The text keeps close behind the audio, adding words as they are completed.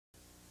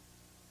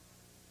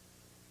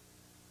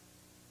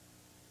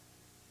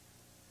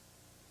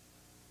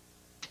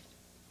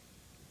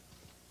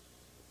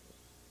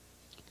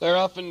They're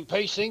off and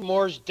pacing.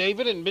 Moore's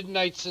David and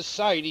Midnight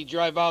Society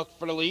drive out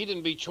for the lead,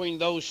 and between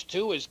those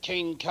two is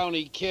Kane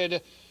County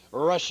Kid.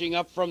 Rushing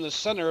up from the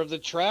center of the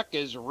track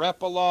is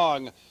Rap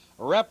Along.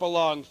 Rap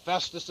Along,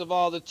 fastest of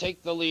all to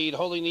take the lead.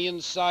 Holding the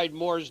inside,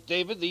 Moore's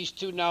David. These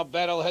two now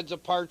battle heads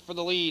apart for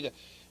the lead.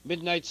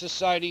 Midnight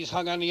Society's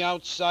hung on the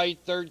outside.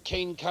 Third,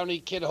 Kane County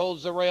Kid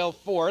holds the rail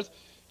fourth.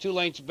 2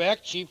 lengths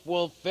back, Chief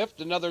Wolf fifth.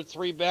 Another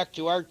 3 back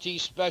to RT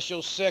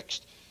Special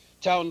sixth.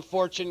 Town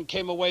Fortune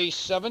came away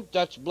 7th.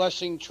 Dutch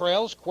Blessing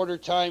trails, quarter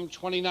time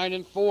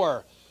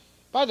 29-4.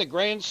 By the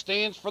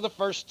grandstands for the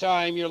first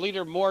time, your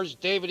leader Moore's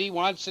David E.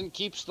 Watson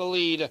keeps the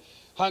lead.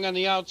 Hung on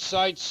the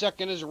outside,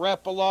 second is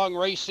Rap Along.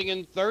 Racing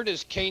in third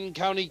is Kane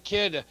County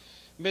Kid.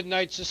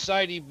 Midnight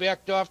Society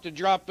backed off to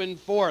drop in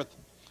fourth.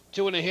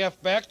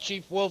 2.5 back,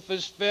 Chief Wolf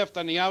is fifth.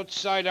 On the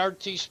outside,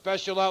 RT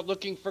Special out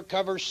looking for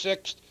cover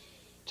sixth.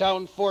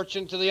 Town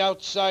Fortune to the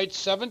outside,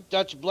 seventh.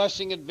 Dutch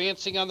Blessing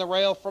advancing on the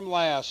rail from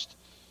last.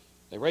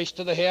 They race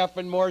to the half,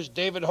 and Moore's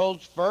David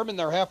holds firm, and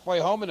they're halfway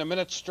home in a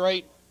minute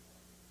straight.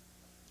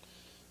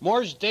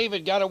 Moore's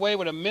David got away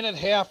with a minute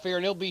half here,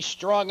 and he'll be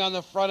strong on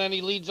the front end.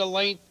 He leads a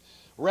length.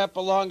 Rap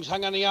Along's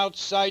hung on the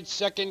outside,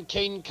 second.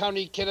 Kane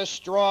County Kid a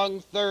strong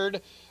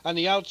third. On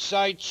the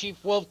outside,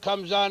 Chief Wolf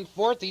comes on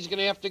fourth. He's going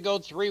to have to go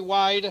 3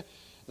 wide.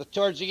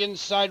 Towards the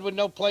inside with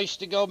no place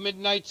to go,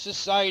 Midnight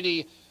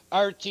Society.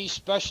 RT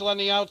Special on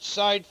the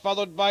outside,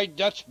 followed by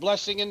Dutch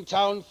Blessing and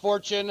Town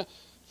Fortune.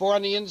 4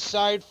 on the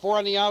inside, 4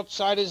 on the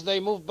outside as they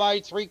move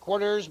by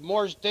 3/4.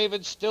 Moore's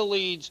David still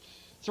leads.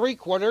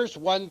 3/4,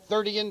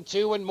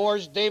 1:30-2, and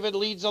Moore's David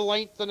leads a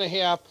length and a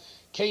half.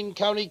 Kane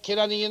County Kid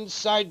on the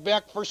inside,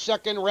 back for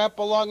second. Rap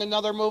Along,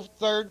 another move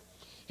third.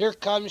 Here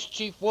comes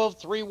Chief Wolf,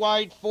 3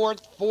 wide,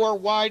 fourth, 4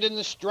 wide in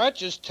the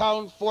stretch as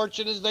Town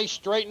Fortune as they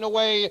straighten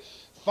away.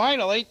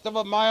 Final 1/8 of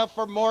a mile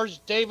for Moore's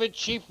David.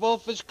 Chief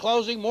Wolf is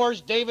closing.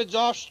 Moore's David's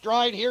off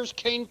stride. Here's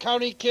Kane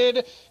County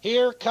Kid.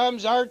 Here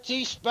comes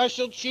RT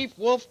Special. Chief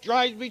Wolf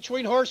drives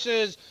between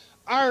horses.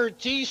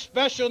 RT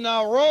Special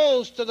now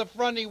rolls to the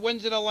front. He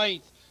wins it a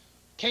length.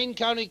 Kane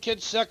County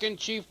Kid second.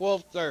 Chief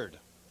Wolf third.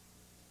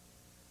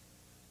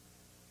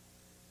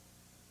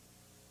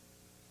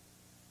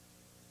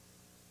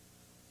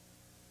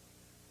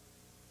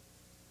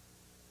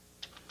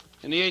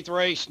 In the 8th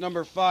race,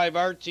 number 5,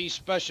 RT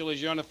Special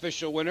is your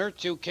unofficial winner.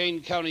 2,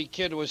 Kane County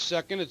Kid was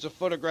second. It's a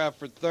photograph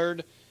for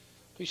third.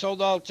 Please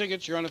hold all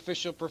tickets. Your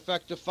unofficial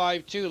Perfecta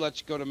 5-2.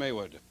 Let's go to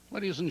Maywood.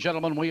 Ladies and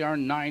gentlemen, we are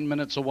 9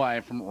 minutes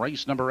away from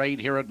race number 8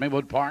 here at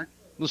Maywood Park.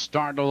 The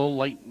start of the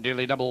late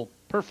daily double,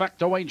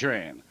 Perfecta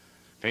wagering.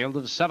 Field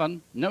of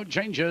 7, no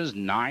changes,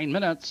 9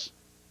 minutes.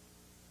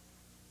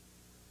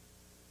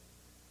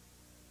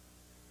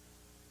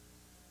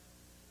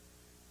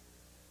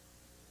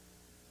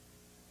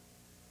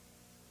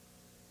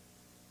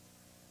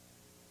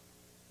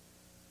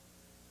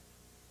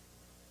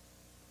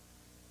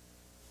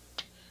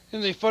 In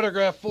the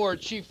photograph 4,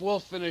 Chief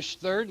Wolf finished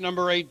third.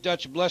 Number 8,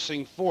 Dutch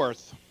Blessing,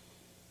 fourth.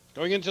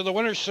 Going into the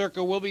winner's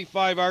circle will be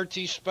 5,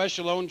 RT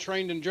Special, owned,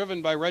 trained, and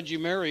driven by Reggie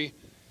Mary.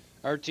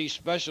 RT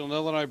Special, an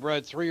Illinois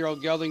bred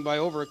 3-year-old gelding by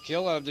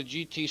Overkill out of the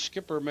GT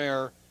Skipper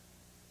mare,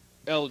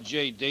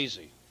 LJ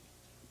Daisy.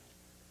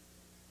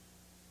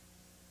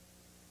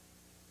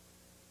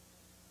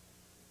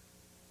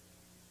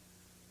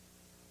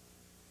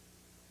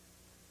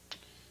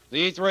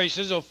 The 8th race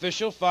is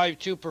official.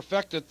 5-2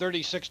 Perfecta,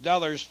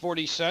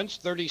 $36.40,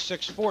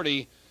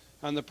 $36.40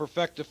 on the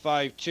Perfecta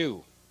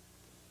 5-2.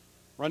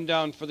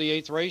 Rundown for the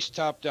 8th race,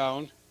 top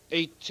down,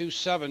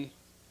 8-2-7,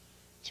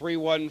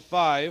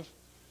 3-1-5,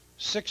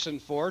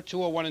 6-4,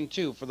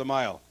 201-2 for the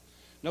mile.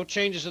 No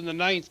changes in the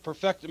 9th.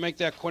 Perfecta make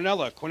that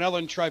Quinella. Quinella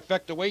and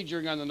trifecta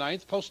wagering on the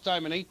 9th. Post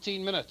time in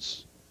 18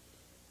 minutes.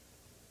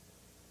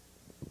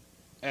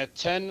 At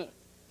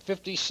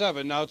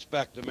 10:57, now it's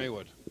back to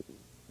Maywood.